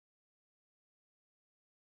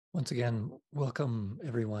Once again, welcome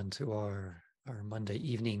everyone to our Monday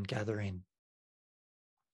evening gathering.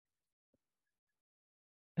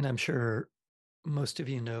 And I'm sure most of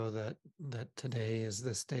you know that today is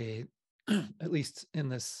this day, at least in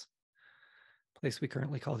this place we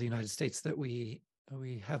currently call the United States, that we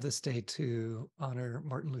have this day to honor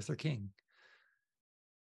Martin Luther King.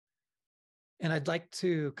 And I'd like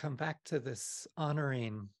to come back to this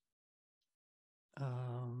honoring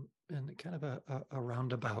in kind of a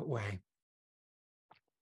roundabout way.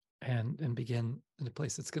 And begin in a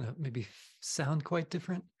place that's going to maybe sound quite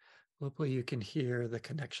different. Hopefully you can hear the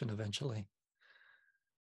connection eventually.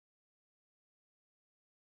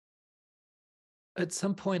 At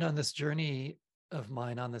some point on this journey of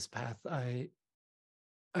mine, on this path, I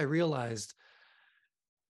realized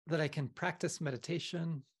that I can practice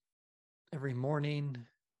meditation every morning,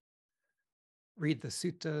 read the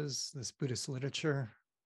suttas, this Buddhist literature,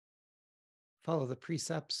 follow the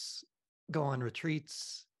precepts, go on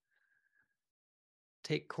retreats,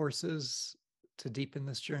 take courses to deepen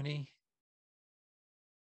this journey.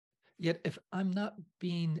 Yet if I'm not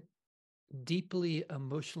being deeply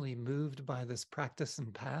emotionally moved by this practice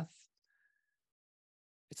and path,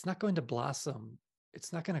 it's not going to blossom.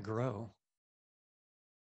 It's not going to grow.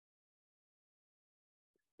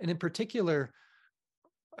 And in particular,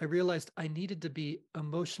 I realized I needed to be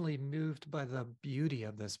emotionally moved by the beauty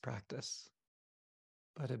of this practice,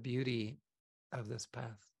 by the beauty of this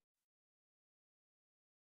path.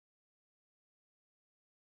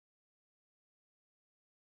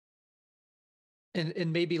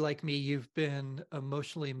 And maybe like me, you've been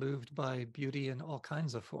emotionally moved by beauty in all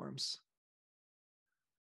kinds of forms.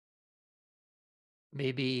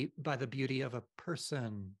 Maybe by the beauty of a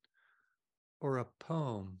person or a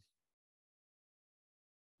poem,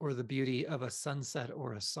 or the beauty of a sunset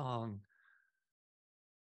or a song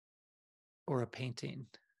or a painting.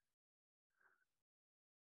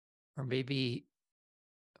 Or maybe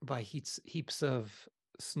by heaps of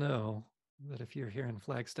snow that, if you're here in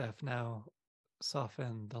Flagstaff now,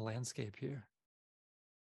 soften the landscape here.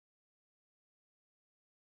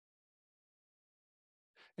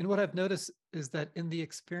 And what I've noticed is that in the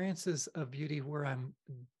experiences of beauty where I'm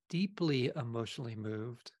deeply emotionally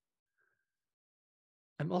moved,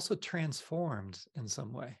 I'm also transformed in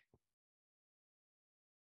some way.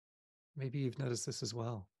 Maybe you've noticed this as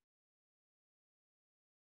well.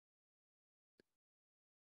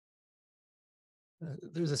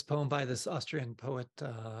 There's this poem by this Austrian poet,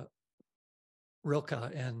 Rilke,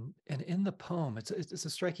 and in the poem, it's a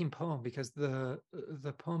striking poem because the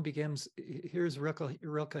poem begins. Here's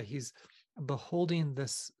Rilke. He's beholding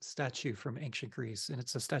this statue from ancient Greece, and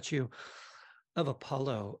it's a statue of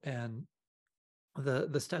Apollo, and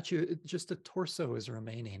the statue, just the torso is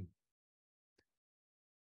remaining.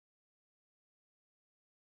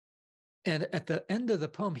 And at the end of the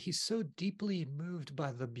poem, he's so deeply moved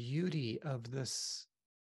by the beauty of this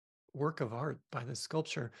work of art, by this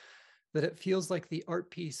sculpture, that it feels like the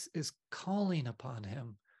art piece is calling upon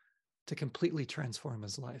him to completely transform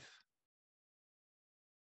his life.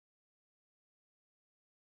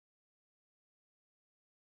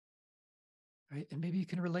 Right? And maybe you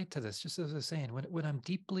can relate to this, just as I was saying, when I'm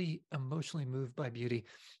deeply emotionally moved by beauty,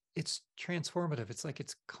 it's transformative. It's like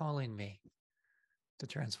it's calling me to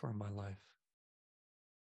transform my life.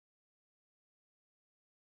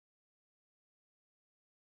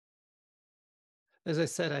 As I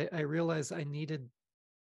said, I realized I needed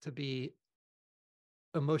to be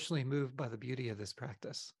emotionally moved by the beauty of this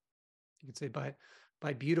practice. You could say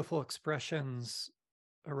by beautiful expressions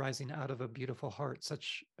arising out of a beautiful heart,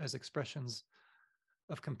 such as expressions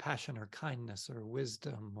of compassion or kindness or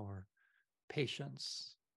wisdom or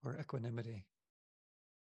patience or equanimity.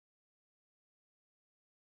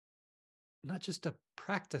 Not just to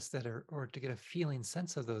practice that or to get a feeling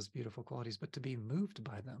sense of those beautiful qualities, but to be moved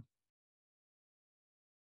by them.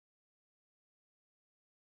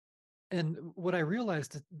 And what I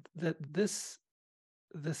realized that this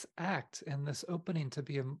act and this opening to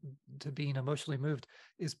being emotionally moved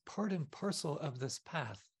is part and parcel of this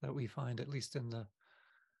path that we find, at least in the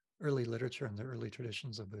early literature and the early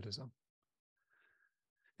traditions of Buddhism.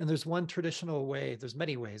 And there's one traditional way, there's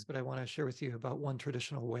many ways, but I want to share with you about one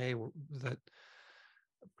traditional way that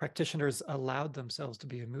practitioners allowed themselves to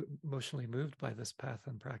be emotionally moved by this path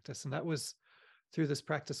and practice. And that was through this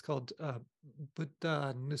practice called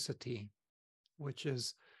Buddha Nusati, which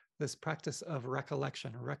is this practice of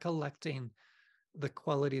recollecting the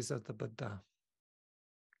qualities of the Buddha.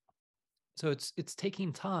 So it's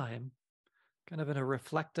taking time, kind of in a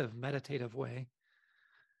reflective, meditative way,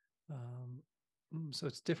 So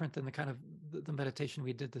it's different than the kind of the meditation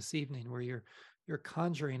we did this evening, where you're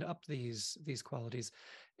conjuring up these qualities,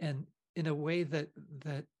 and in a way that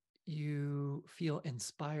you feel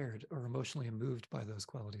inspired or emotionally moved by those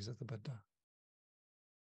qualities of the Buddha.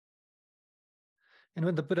 And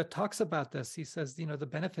when the Buddha talks about this, he says, the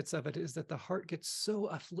benefits of it is that the heart gets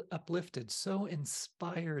so uplifted, so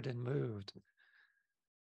inspired and moved,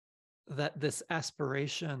 that this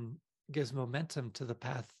aspiration gives momentum to the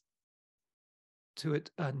path, to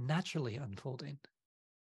it naturally unfolding.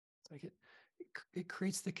 It's like it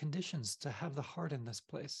creates the conditions to have the heart in this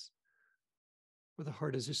place where the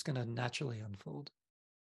heart is just going to naturally unfold.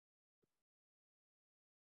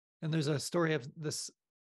 And there's a story of this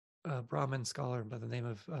Brahmin scholar by the name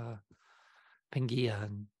of Pingia,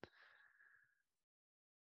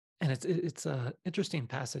 and it's an interesting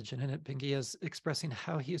passage. And in it, Pingia is expressing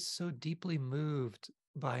how he is so deeply moved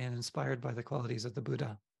by and inspired by the qualities of the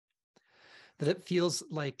Buddha, that it feels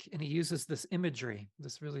like, and he uses this imagery,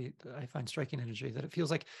 this really, I find striking imagery, that it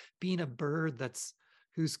feels like being a bird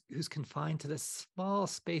who's confined to this small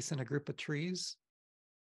space in a group of trees.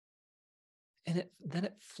 And then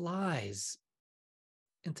it flies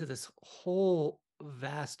into this whole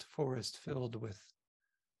vast forest filled with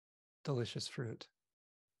delicious fruit.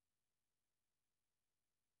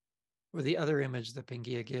 Or the other image that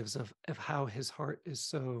Pingia gives of how his heart is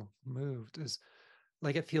so moved is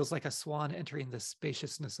like it feels like a swan entering the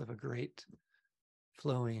spaciousness of a great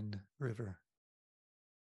flowing river.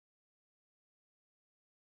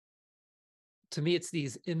 To me, it's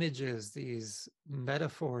these images, these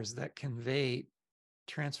metaphors that convey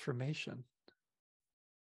transformation.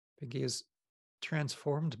 Pingia is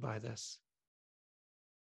transformed by this,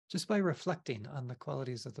 just by reflecting on the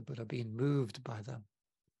qualities of the Buddha, being moved by them.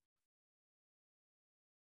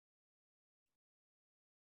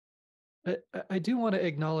 I do want to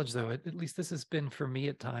acknowledge, though, at least this has been for me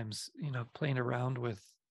at times, playing around with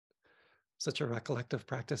such a recollective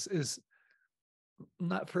practice is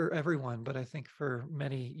not for everyone, but I think for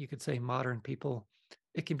many, you could say modern people,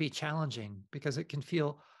 it can be challenging because it can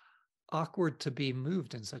feel awkward to be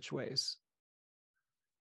moved in such ways.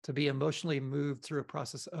 To be emotionally moved through a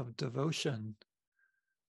process of devotion,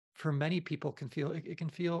 for many people it can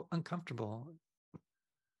feel uncomfortable,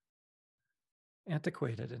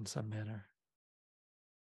 antiquated in some manner.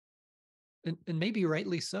 And maybe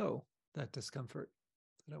rightly so, that discomfort.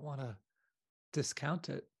 I don't want to discount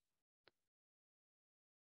it.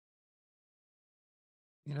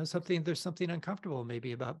 There's something uncomfortable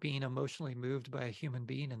maybe about being emotionally moved by a human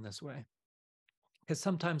being in this way. Because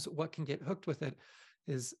sometimes what can get hooked with it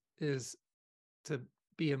is to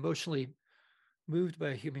be emotionally moved by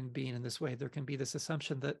a human being in this way. There can be this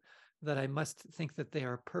assumption that I must think that they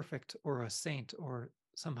are perfect or a saint or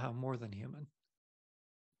somehow more than human.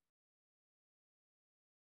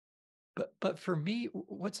 But for me,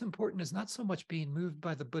 what's important is not so much being moved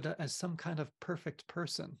by the Buddha as some kind of perfect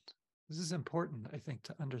person. This is important, I think,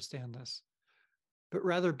 to understand this. But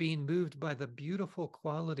rather being moved by the beautiful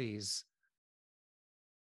qualities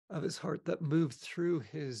of his heart that move through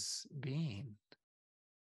his being.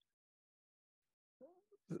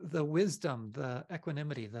 The wisdom, the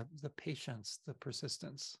equanimity, the patience, the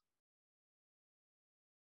persistence,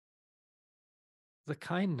 the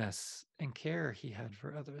kindness and care he had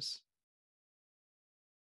for others.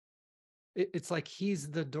 It's like he's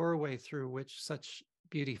the doorway through which such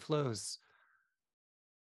beauty flows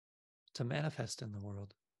to manifest in the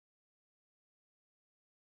world.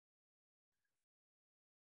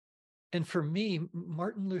 And for me,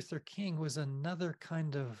 Martin Luther King was another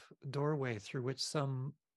kind of doorway through which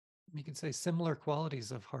some, you could say, similar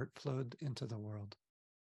qualities of heart flowed into the world.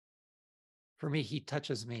 For me, he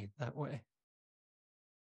touches me that way.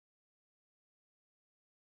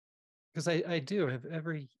 Because I do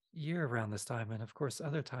every year around this time, and of course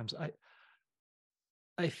other times,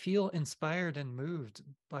 I feel inspired and moved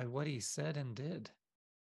by what he said and did.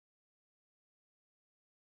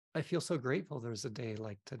 I feel so grateful there's a day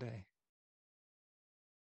like today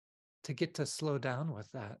to get to slow down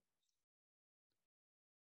with that.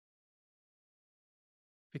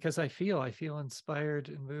 Because I feel inspired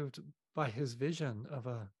and moved by his vision of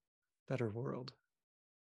a better world.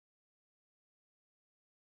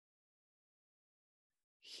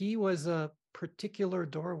 He was a particular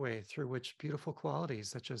doorway through which beautiful qualities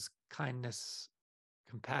such as kindness,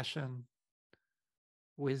 compassion,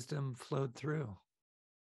 wisdom flowed through.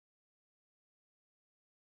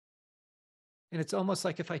 And it's almost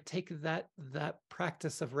like if I take that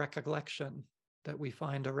practice of recollection that we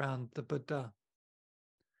find around the Buddha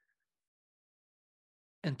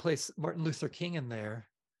and place Martin Luther King in there,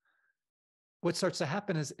 what starts to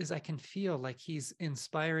happen is I can feel like he's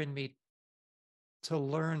inspiring me to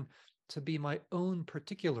learn to be my own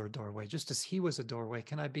particular doorway. Just as he was a doorway,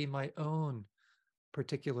 can I be my own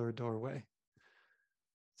particular doorway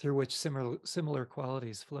through which similar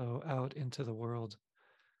qualities flow out into the world,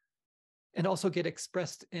 and also get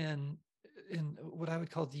expressed in what I would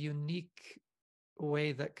call the unique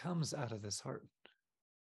way that comes out of this heart.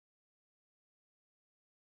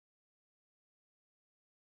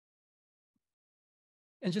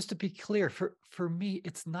 And just to be clear, for me,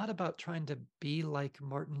 it's not about trying to be like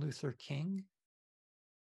Martin Luther King,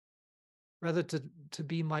 rather to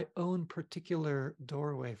be my own particular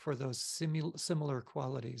doorway for those similar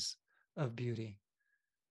qualities of beauty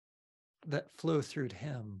that flow through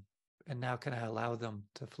him. And now can I allow them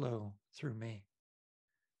to flow through me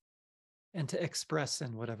and to express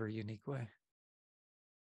in whatever unique way.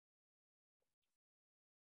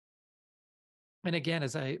 And again,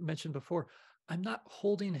 as I mentioned before, I'm not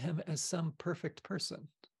holding him as some perfect person.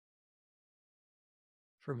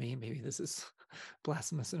 For me, maybe this is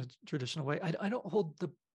blasphemous in a traditional way. I don't hold the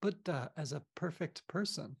Buddha as a perfect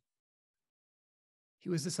person. He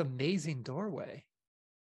was this amazing doorway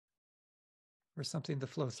for something to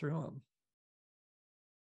flow through him.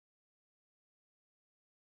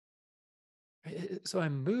 So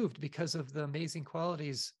I'm moved because of the amazing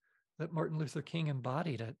qualities that Martin Luther King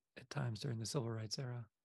embodied at times during the civil rights era.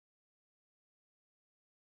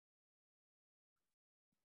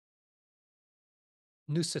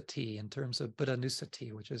 Nusati, in terms of Buddha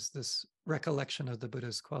Nusati, which is this recollection of the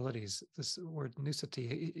Buddha's qualities. This word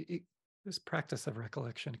Nusati, this practice of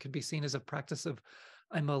recollection could be seen as a practice of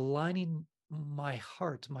I'm aligning my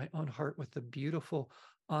heart, my own heart, with the beautiful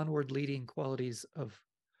onward leading qualities of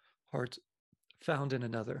heart found in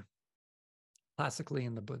another, classically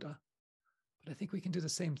in the Buddha. But I think we can do the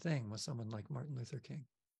same thing with someone like Martin Luther King.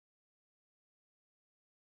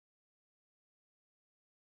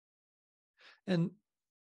 And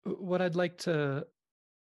what I'd like to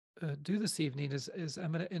do this evening is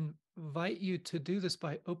I'm going to invite you to do this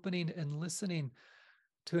by opening and listening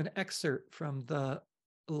to an excerpt from the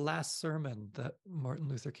last sermon that Martin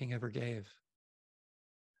Luther King ever gave.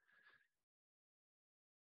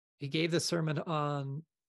 He gave the sermon on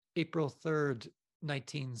April 3rd,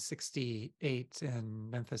 1968 in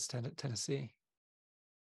Memphis, Tennessee,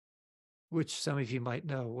 which some of you might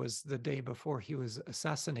know was the day before he was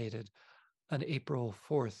assassinated on April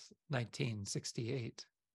 4th, 1968.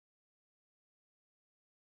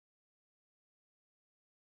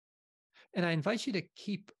 And I invite you to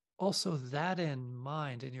keep also that in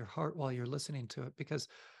mind in your heart while you're listening to it, because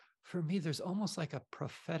for me, there's almost like a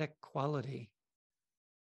prophetic quality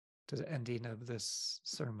to the ending of this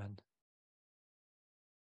sermon,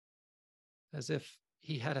 as if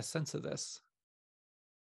he had a sense of this,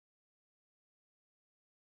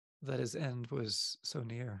 that his end was so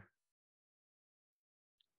near.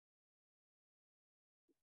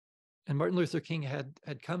 And Martin Luther King had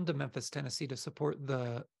come to Memphis, Tennessee to support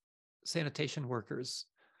the sanitation workers.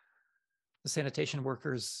 The sanitation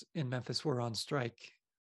workers in Memphis were on strike.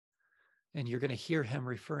 And you're going to hear him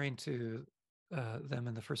referring to them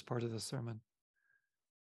in the first part of the sermon.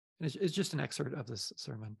 And it's just an excerpt of this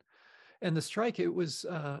sermon. And the strike, it was,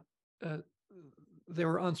 they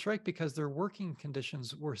were on strike because their working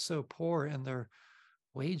conditions were so poor and their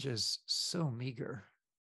wages so meager.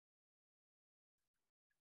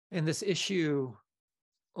 And this issue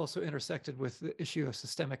also intersected with the issue of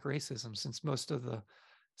systemic racism, since most of the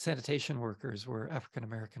sanitation workers were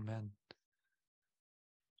African-American men.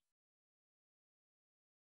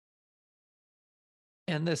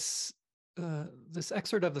 And this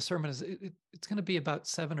excerpt of the sermon is it's going to be about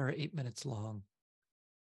 7 or 8 minutes long.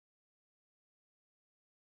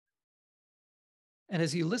 And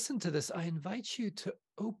as you listen to this, I invite you to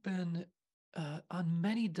open on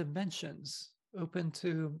many dimensions, open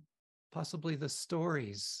to possibly the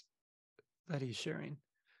stories that he's sharing,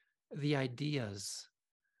 the ideas,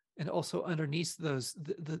 and also underneath those,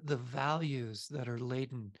 the values that are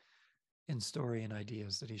laden in story and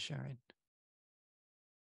ideas that he's sharing.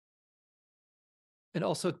 And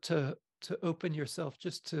also to open yourself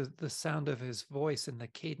just to the sound of his voice and the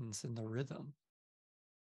cadence and the rhythm.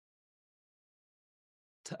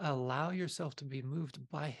 To allow yourself to be moved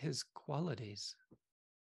by his qualities,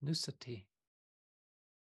 nusati.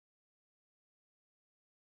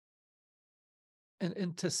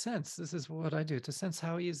 And to sense, this is what I do, to sense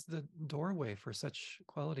how he is the doorway for such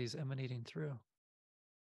qualities emanating through.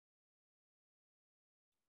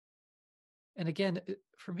 And again,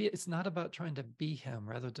 for me, it's not about trying to be him,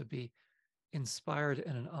 rather to be inspired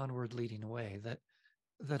in an onward leading way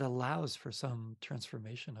that allows for some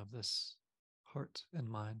transformation of this heart and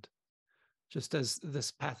mind, just as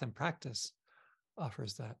this path and practice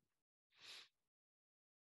offers that.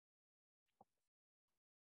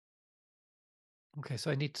 Okay,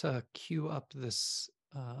 so I need to cue up this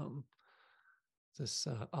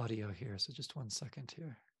audio here. So just 1 second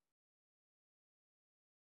here.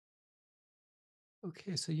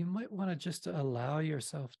 Okay, so you might want to just allow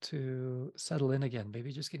yourself to settle in again,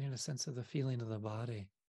 maybe just getting a sense of the feeling of the body.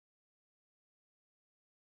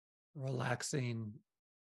 Relaxing,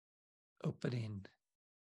 opening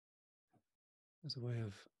as a way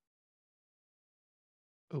of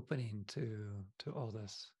opening to all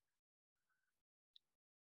this.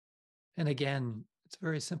 And again, it's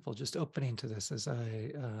very simple, just opening to this as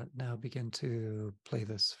I now begin to play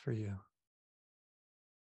this for you.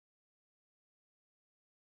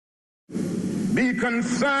 Be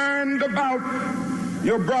concerned about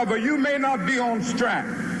your brother. You may not be on track,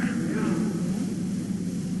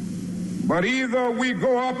 but either we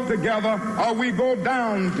go up together or we go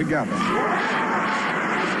down together.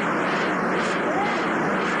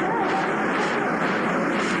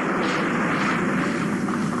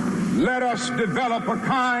 Let us develop a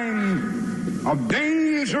kind of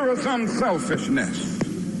dangerous unselfishness.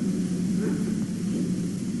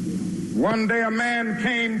 One day a man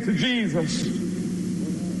came to Jesus,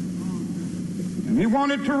 and he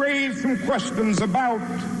wanted to raise some questions about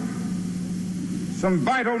some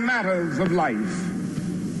vital matters of life.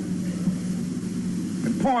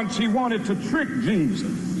 At points he wanted to trick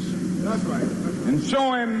Jesus. That's right. And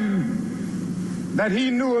show him that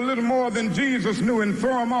he knew a little more than Jesus knew and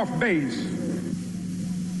throw him off base.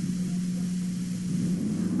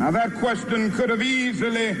 Now that question could have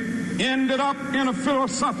easily ended up in a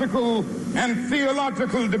philosophical and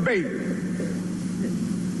theological debate.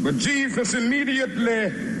 But Jesus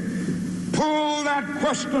immediately pulled that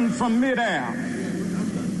question from midair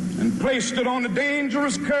and placed it on a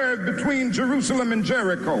dangerous curve between Jerusalem and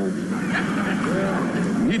Jericho.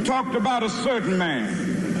 He talked about a certain man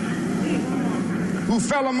who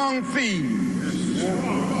fell among thieves.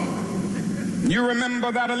 You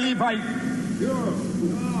remember that a Levite,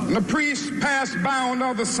 and the priest passed by on the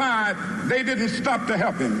other side. They didn't stop to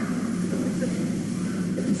help him.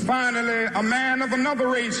 And finally, a man of another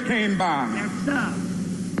race came by.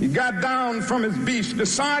 He got down from his beast,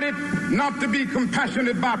 decided not to be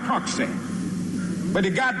compassionate by proxy, but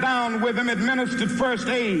he got down with him, administered first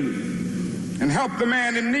aid, and helped the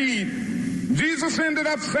man in need. Jesus ended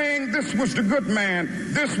up saying this was the good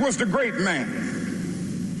man, this was the great man,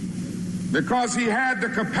 because he had the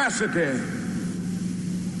capacity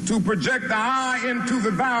to project the eye into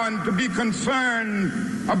the thou and to be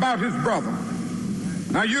concerned about his brother.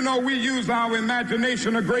 Now, you know, we use our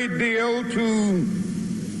imagination a great deal to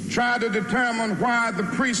try to determine why the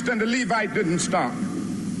priest and the Levite didn't stop.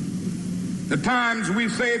 At times we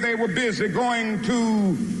say they were busy going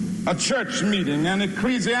to a church meeting, an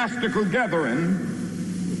ecclesiastical gathering,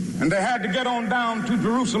 and they had to get on down to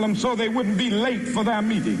Jerusalem so they wouldn't be late for their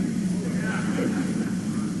meeting.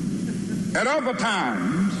 At other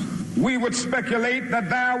times, we would speculate that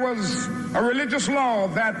there was a religious law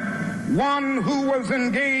that one who was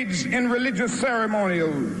engaged in religious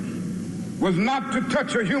ceremonials was not to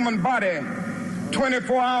touch a human body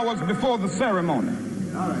 24 hours before the ceremony.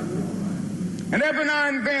 And every now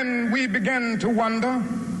and then we began to wonder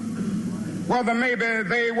whether maybe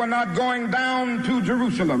they were not going down to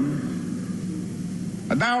Jerusalem,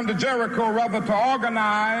 down to Jericho rather, to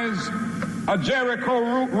organize a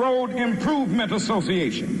Jericho Road Improvement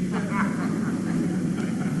Association.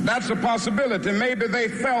 That's a possibility. Maybe they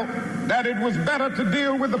felt that it was better to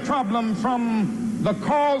deal with the problem from the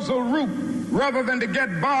causal root rather than to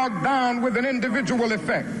get bogged down with an individual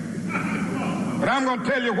effect. But I'm going to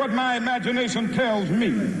tell you what my imagination tells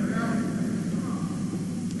me.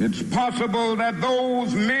 It's possible that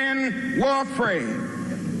those men were afraid.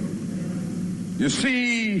 You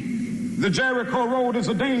see, the Jericho Road is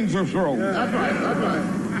a dangerous road. That's right, that's right.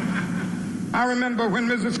 I remember when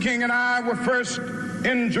Mrs. King and I were first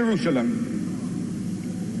in Jerusalem.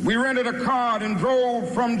 We rented a car and drove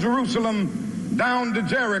from Jerusalem down to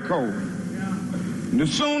Jericho. And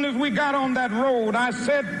as soon as we got on that road, I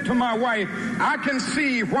said to my wife, I can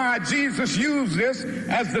see why Jesus used this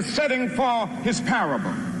as the setting for his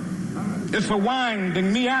parable. It's a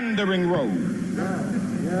winding, meandering road.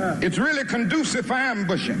 It's really conducive for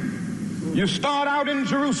ambushing. You start out in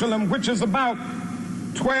Jerusalem, which is about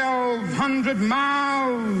 1,200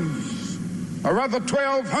 miles, or rather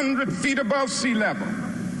 1,200 feet above sea level.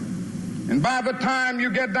 And by the time you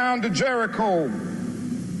get down to Jericho,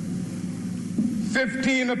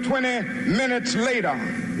 15 or 20 minutes later,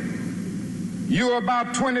 you're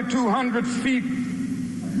about 2,200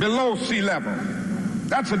 feet below sea level.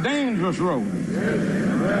 That's a dangerous road.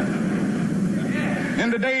 In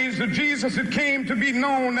the days of Jesus, it came to be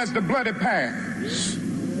known as the bloody paths.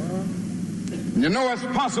 You know, it's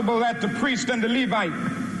possible that the priest and the Levite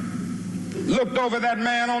looked over that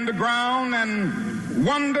man on the ground and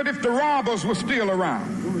wondered if the robbers were still around.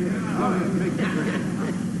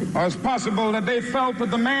 Or it's possible that they felt that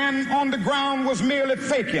the man on the ground was merely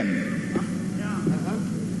faking.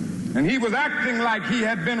 And he was acting like he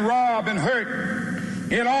had been robbed and hurt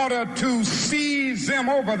in order to seize them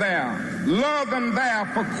over there, lure them there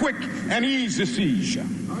for quick and easy seizure.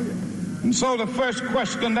 And so the first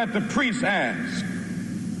question that the priest asked,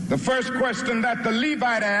 the first question that the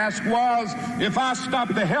Levite asked was, if I stop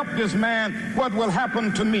to help this man, what will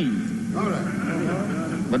happen to me?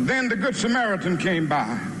 But then the Good Samaritan came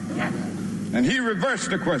by, and he reversed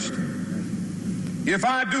the question. If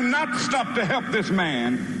I do not stop to help this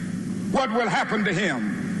man, what will happen to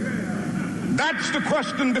him? That's the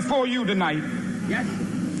question before you tonight.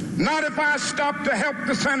 Not if I stop to help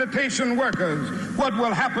the sanitation workers, what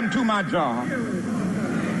will happen to my job?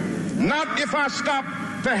 Not if I stop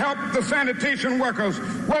to help the sanitation workers,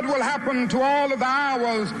 what will happen to all of the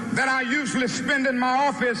hours that I usually spend in my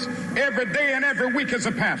office every day and every week as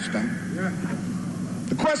a pastor?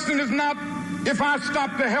 The question is not if I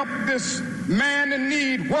stop to help this man in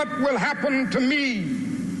need, what will happen to me?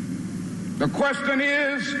 The question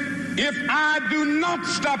is, if I do not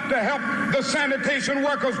stop to help the sanitation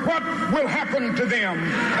workers, what will happen to them?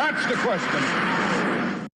 That's the question.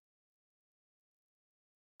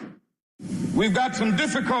 We've got some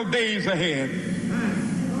difficult days ahead,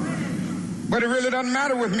 but it really doesn't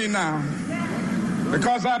matter with me now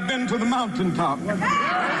because I've been to the mountaintop. I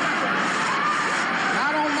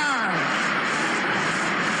don't mind.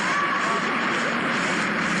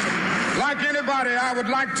 Like anybody, I would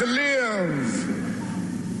like to live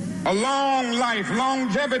a long life.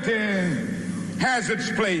 Longevity has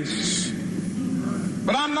its place.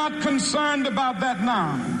 But I'm not concerned about that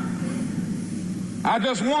now. I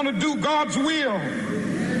just want to do God's will.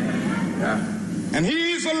 And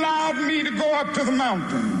He's allowed me to go up to the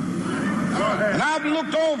mountain. And I've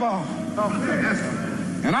looked over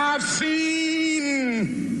and I've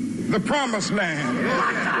seen the promised land.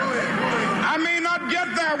 I may not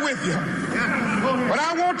get there with you, but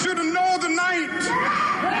I want you to know tonight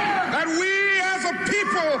that we as a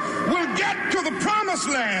people will get to the promised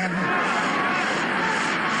land.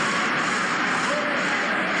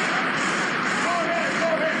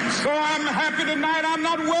 So I'm happy tonight. I'm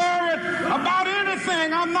not worried about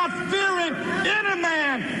anything. I'm not fearing any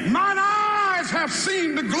man. Mine eyes have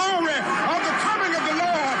seen the glory of the coming of the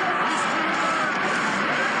Lord.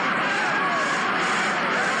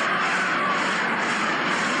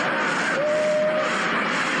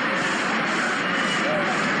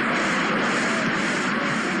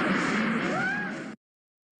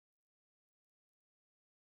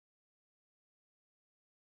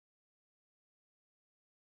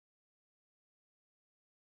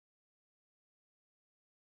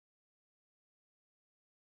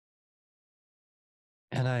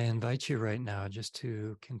 And I invite you right now just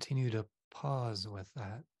to continue to pause with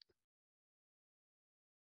that.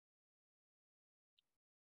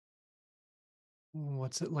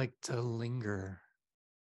 What's it like to linger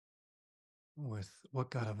with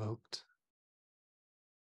what got evoked?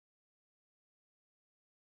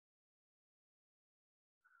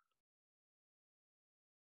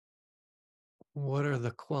 What are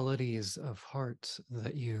the qualities of heart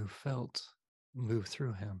that you felt move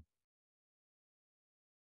through him?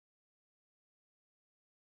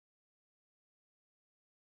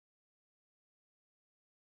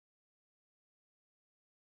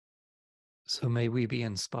 So may we be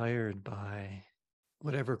inspired by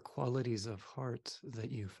whatever qualities of heart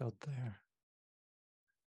that you felt there.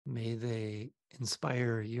 May they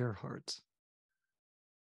inspire your heart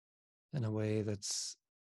in a way that's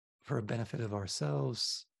for a benefit of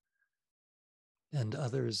ourselves and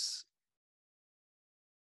others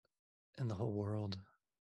in the whole world.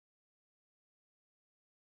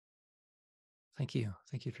 Thank you.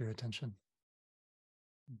 Thank you for your attention.